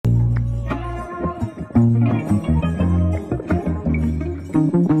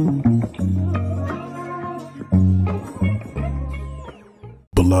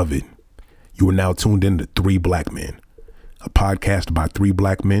Beloved, you are now tuned in to Three Black Men, a podcast by three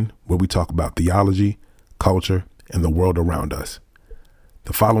black men where we talk about theology, culture, and the world around us.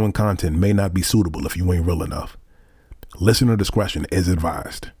 The following content may not be suitable if you ain't real enough. Listener discretion is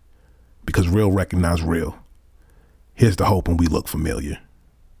advised, because real recognize real. Here's the hope when we look familiar.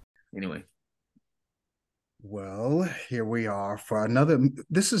 Anyway. Well, here we are for another.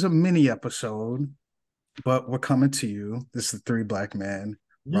 This is a mini episode, but we're coming to you. This is Three Black Men,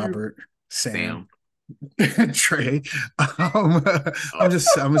 Robert, Sam. Trey. I'm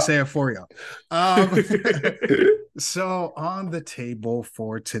gonna say it for y'all. So on the table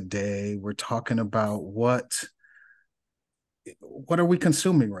for today, we're talking about what are we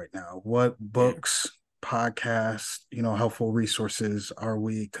consuming right now? What books, podcasts, helpful resources are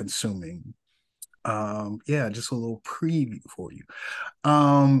we consuming? Just a little preview for you.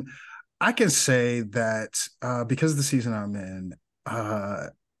 I can say that because of the season I'm in,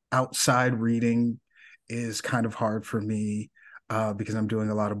 outside reading is kind of hard for me because I'm doing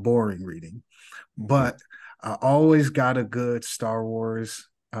a lot of boring reading. But I always got a good Star Wars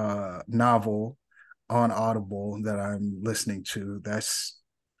novel on Audible that I'm listening to. That's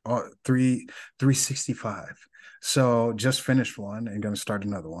 365. So just finished one and going to start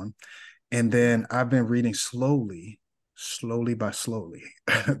another one. And then I've been reading slowly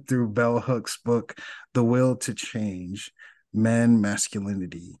through Bell Hooks' book, The Will to Change, Men,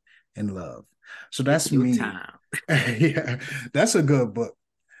 Masculinity, and Love. So that's me. Time. Yeah, that's a good book.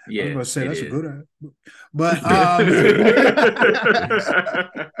 Yeah, I was going to say that's is. a good book. But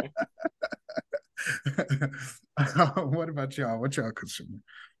what about y'all? What y'all consuming?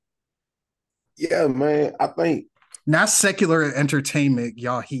 Yeah, man, I think not secular entertainment,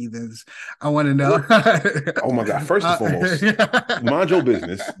 y'all heathens. I want to know. Oh my God! First and foremost, mind your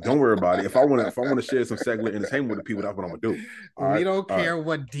business. Don't worry about it. If I want to share some secular entertainment with the people, that's what I'm gonna do. We don't care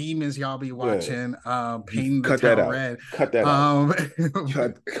what demons y'all be watching. Painting the town red. Cut that out.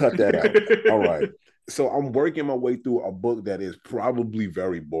 Cut that out. All right. So I'm working my way through a book that is probably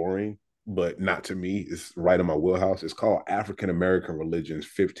very boring, but not to me. It's right in my wheelhouse. It's called African American Religions,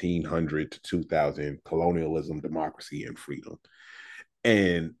 1500 to 2000: Colonialism, Democracy, and Freedom.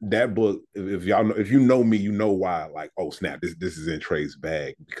 And that book, if you know me, you know why. Like, oh snap, this is in Trey's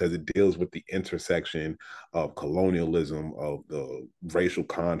bag, because it deals with the intersection of colonialism, of the racial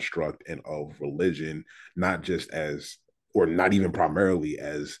construct, and of religion, not just as, or not even primarily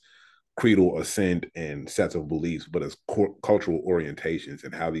as, creedal assent and sets of beliefs, but as cultural orientations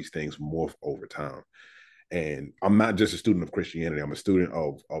and how these things morph over time. And I'm not just a student of Christianity, I'm a student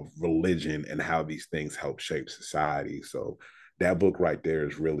of religion and how these things help shape society. So that book right there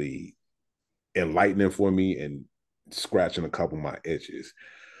is really enlightening for me and scratching a couple of my itches.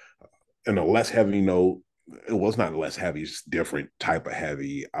 On a less heavy note, it was not less heavy, it's different type of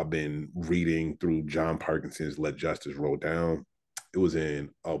heavy. I've been reading through John Parkinson's Let Justice Roll Down. It was in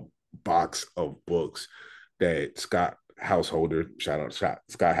a box of books that Scott Householder, shout out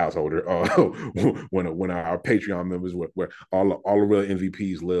Scott Householder, when our Patreon members, where all the real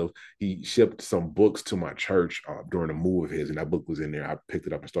MVPs live, he shipped some books to my church during a move of his, and that book was in there. I picked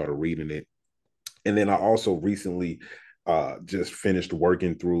it up and started reading it. And then I also recently just finished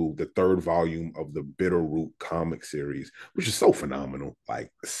working through the third volume of the Bitterroot comic series, which is so phenomenal,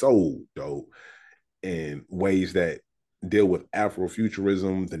 like so dope, in ways that deal with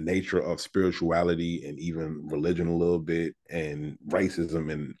Afrofuturism, the nature of spirituality, and even religion a little bit, and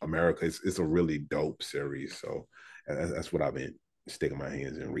racism in America. It's a really dope series. So that's what I've been sticking my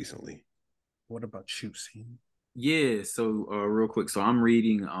hands in recently. What about you, Sam? Yeah, so real quick. So I'm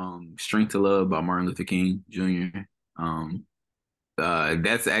reading Strength to Love by Martin Luther King Jr.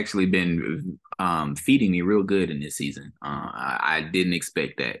 That's actually been feeding me real good in this season. I didn't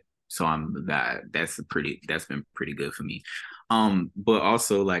expect that. So that's been pretty good for me. But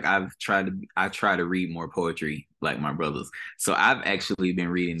also, like, I try to read more poetry like my brothers. So I've actually been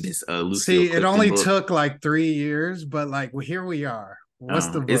reading this Lucille Clifton it only book. took like 3 years, but like, well, here we are. What's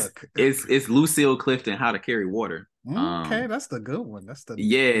the book? It's Lucille Clifton, How to Carry Water. Okay, that's the good one. That's the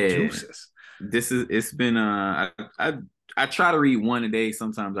juices. It's been I try to read one a day.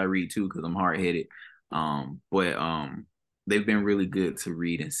 Sometimes I read two because I'm hard headed. But they've been really good to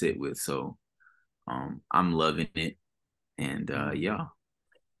read and sit with. So I'm loving it. And yeah.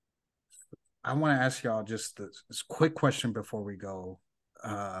 I want to ask y'all just this quick question before we go.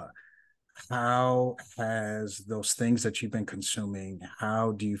 How has those things that you've been consuming,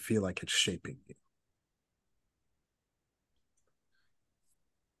 how do you feel like it's shaping you?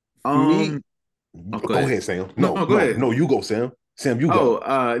 Me, go ahead, Sam. No, you go, Sam. Sam, you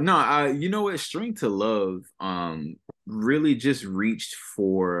go. No, you know what? String to Love really just reached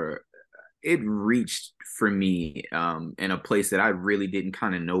for me in a place that I really didn't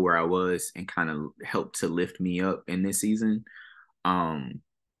kind of know where I was, and kind of helped to lift me up in this season.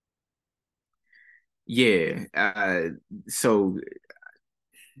 Yeah. So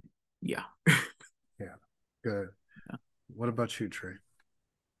yeah. Yeah. Good. Yeah. What about you, Trey?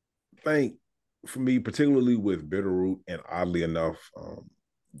 I think for me, particularly with Bitterroot, and oddly enough,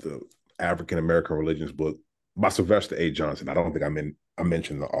 the African American Religions book by Sylvester A. Johnson. I don't think I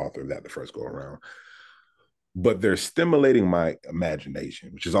mentioned the author of that the first go around, but they're stimulating my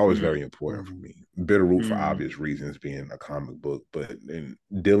imagination, which is always very important for me. Bitterroot, for obvious reasons, being a comic book, but in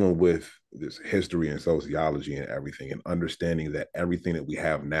dealing with this history and sociology and everything, and understanding that everything that we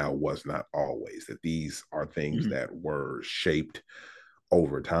have now was not always, that these are things that were shaped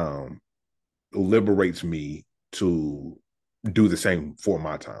over time, liberates me to do the same for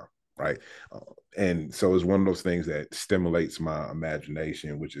my time, right? And so it's one of those things that stimulates my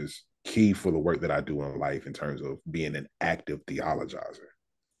imagination, which is key for the work that I do in life in terms of being an active theologizer.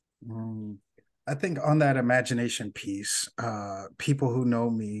 I think on that imagination piece, people who know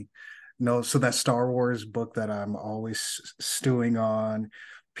me know, so that Star Wars book that I'm always stewing on,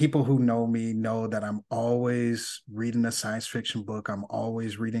 people who know me know that I'm always reading a science fiction book. I'm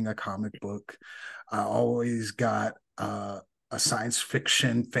always reading a comic book. I always got a science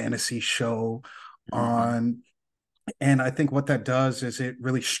fiction fantasy show on. And I think what that does is it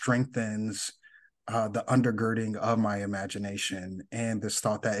really strengthens the undergirding of my imagination and this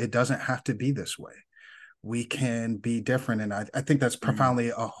thought that it doesn't have to be this way. We can be different. And I think that's profoundly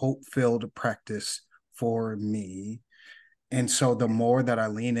a hope-filled practice for me. And so the more that I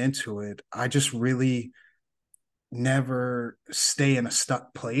lean into it, I just really never stay in a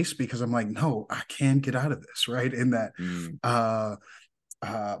stuck place, because I'm like, no, I can get out of this, right? In that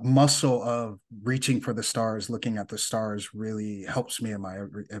muscle of reaching for the stars, looking at the stars really helps me in my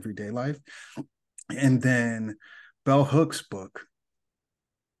everyday life. And then Bell Hooks' book,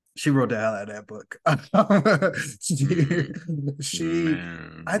 she wrote the hell out of that book.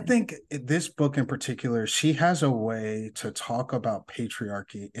 I think this book in particular, she has a way to talk about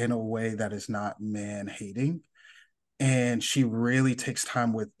patriarchy in a way that is not man-hating. And she really takes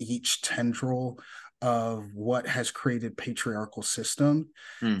time with each tendril of what has created patriarchal system.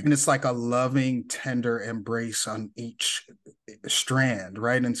 And it's like a loving, tender embrace on each strand,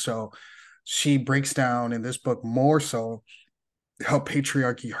 right? And so she breaks down in this book more so how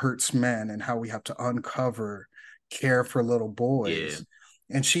patriarchy hurts men and how we have to uncover care for little boys.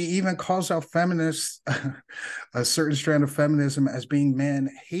 Yeah. And she even calls out feminists, a certain strand of feminism, as being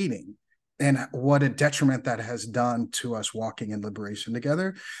man-hating, and what a detriment that has done to us walking in liberation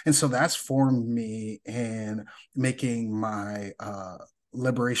together. And so that's formed me in making my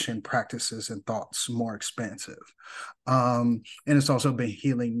liberation practices and thoughts more expansive. And it's also been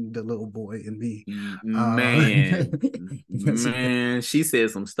healing the little boy in me. Man, she said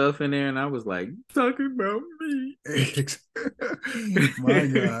some stuff in there and I was like, talking about me. My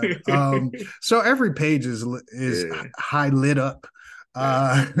God. So every page is high lit up.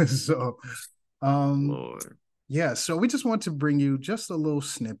 Lord. Yeah, so we just want to bring you just a little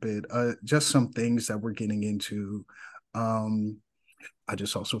snippet, just some things that we're getting into. I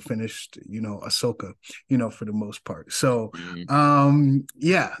just also finished, Ahsoka, for the most part. So,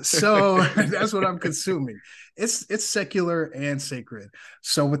 yeah, so that's what I'm consuming. It's secular and sacred.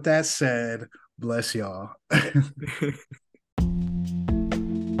 So with that said, bless y'all.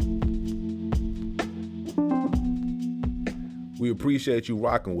 We appreciate you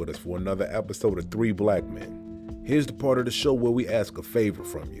rocking with us for another episode of Three Black Men. Here's the part of the show where we ask a favor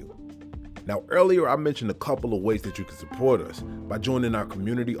from you. Now, earlier I mentioned a couple of ways that you can support us by joining our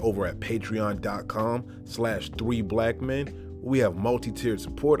community over at patreon.com/3blackmen. We have multi-tiered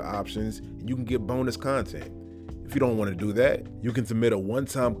support options and you can get bonus content. If you don't want to do that, you can submit a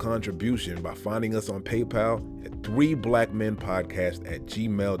one-time contribution by finding us on PayPal at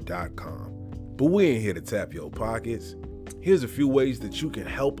 3blackmenpodcast@gmail.com. But we ain't here to tap your pockets. Here's a few ways that you can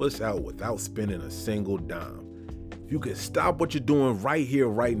help us out without spending a single dime. You can stop what you're doing right here,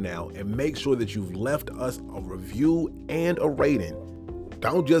 right now, and make sure that you've left us a review and a rating.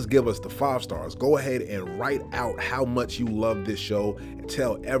 Don't just give us the 5 stars. Go ahead and write out how much you love this show and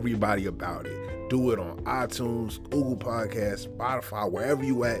tell everybody about it. Do it on iTunes, Google Podcasts, Spotify, wherever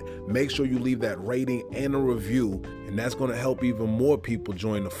you at. Make sure you leave that rating and a review, and that's going to help even more people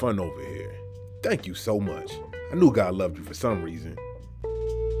join the fun over here. Thank you so much. I knew God loved you for some reason.